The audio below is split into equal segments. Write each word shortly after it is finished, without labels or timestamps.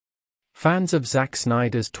Fans of Zack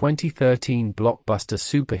Snyder's 2013 blockbuster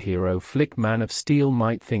superhero flick Man of Steel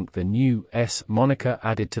might think the new S moniker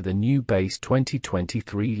added to the new base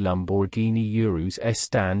 2023 Lamborghini Urus S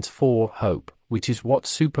stands for hope, which is what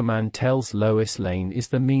Superman tells Lois Lane is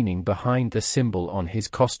the meaning behind the symbol on his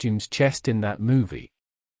costume's chest in that movie.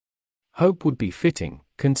 Hope would be fitting,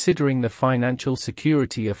 considering the financial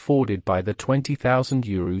security afforded by the 20,000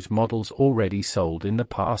 Urus models already sold in the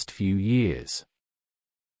past few years.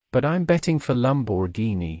 But I'm betting for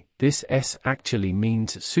Lamborghini, this S actually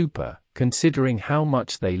means super, considering how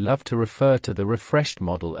much they love to refer to the refreshed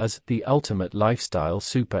model as the ultimate lifestyle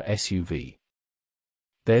super SUV.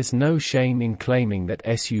 There's no shame in claiming that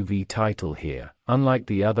SUV title here, unlike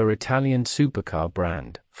the other Italian supercar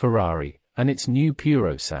brand, Ferrari, and its new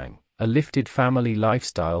Purosangue, a lifted family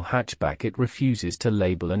lifestyle hatchback it refuses to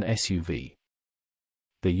label an SUV.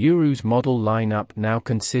 The Urus model lineup now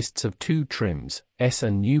consists of two trims, S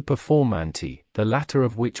and new Performante, the latter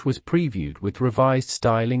of which was previewed with revised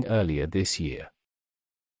styling earlier this year.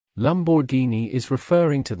 Lamborghini is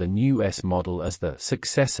referring to the new S model as the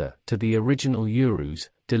successor to the original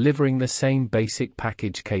Urus, delivering the same basic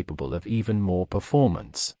package capable of even more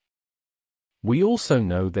performance. We also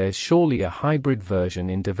know there's surely a hybrid version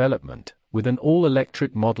in development, with an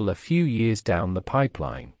all-electric model a few years down the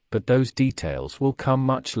pipeline, but those details will come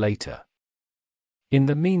much later. In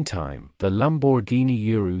the meantime, the Lamborghini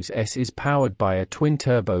Urus S is powered by a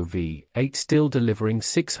twin-turbo V8 still delivering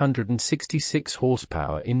 666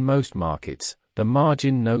 horsepower in most markets. The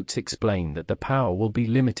margin notes explain that the power will be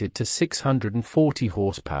limited to 640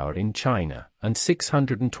 horsepower in China, and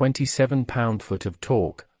 627 pound-foot of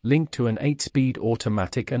torque, linked to an 8-speed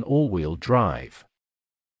automatic and all-wheel drive.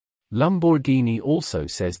 Lamborghini also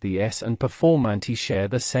says the S and Performante share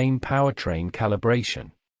the same powertrain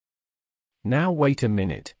calibration. Now wait a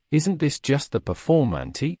minute, isn't this just the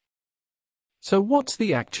Performante? So what's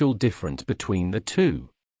the actual difference between the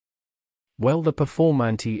two? Well, the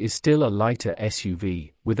Performante is still a lighter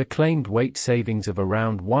SUV, with a claimed weight savings of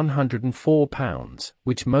around 104 pounds,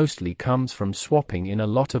 which mostly comes from swapping in a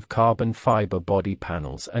lot of carbon fiber body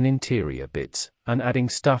panels and interior bits, and adding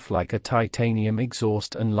stuff like a titanium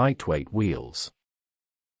exhaust and lightweight wheels.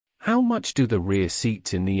 How much do the rear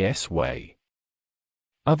seats in the S weigh?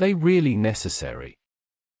 Are they really necessary?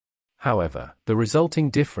 However, the resulting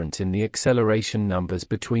difference in the acceleration numbers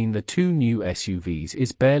between the two new SUVs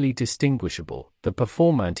is barely distinguishable. The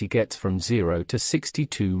Performante gets from 0 to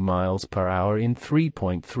 62 miles per hour in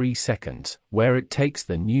 3.3 seconds, where it takes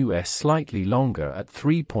the new S slightly longer at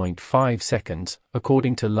 3.5 seconds,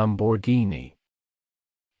 according to Lamborghini.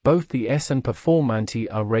 Both the S and Performante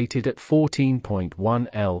are rated at 14.1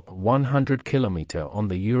 L 100 km on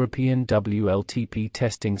the European WLTP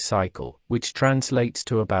testing cycle, which translates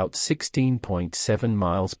to about 16.7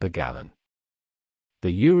 miles per gallon. The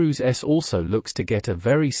Urus S also looks to get a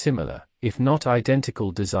very similar, if not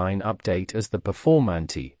identical design update as the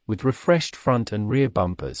Performante, with refreshed front and rear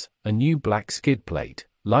bumpers, a new black skid plate,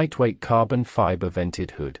 lightweight carbon fiber vented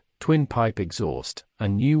hood, twin pipe exhaust,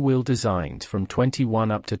 and new wheel designs from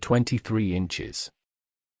 21 up to 23 inches.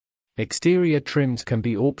 Exterior trims can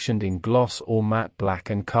be optioned in gloss or matte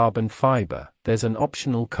black and carbon fiber. There's an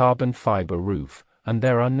optional carbon fiber roof, and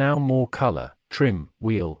there are now more color, trim,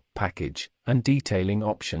 wheel, package, and detailing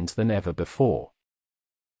options than ever before.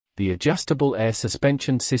 The adjustable air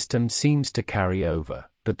suspension system seems to carry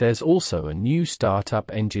over, but there's also a new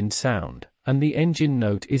startup engine sound, and the engine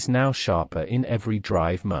note is now sharper in every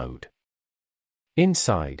drive mode.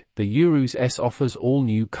 Inside, the Urus S offers all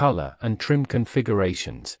new color and trim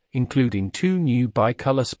configurations, including two new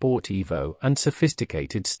bicolor Sport Evo and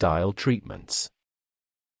sophisticated style treatments.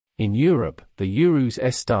 In Europe, the Urus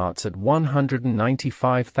S starts at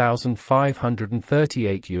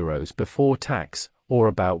 €195,538 before tax, or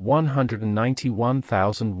about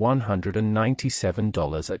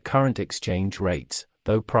 $191,197 at current exchange rates,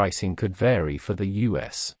 though pricing could vary for the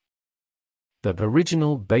US. The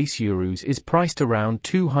original base Urus is priced around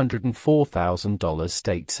 $204,000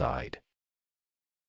 stateside.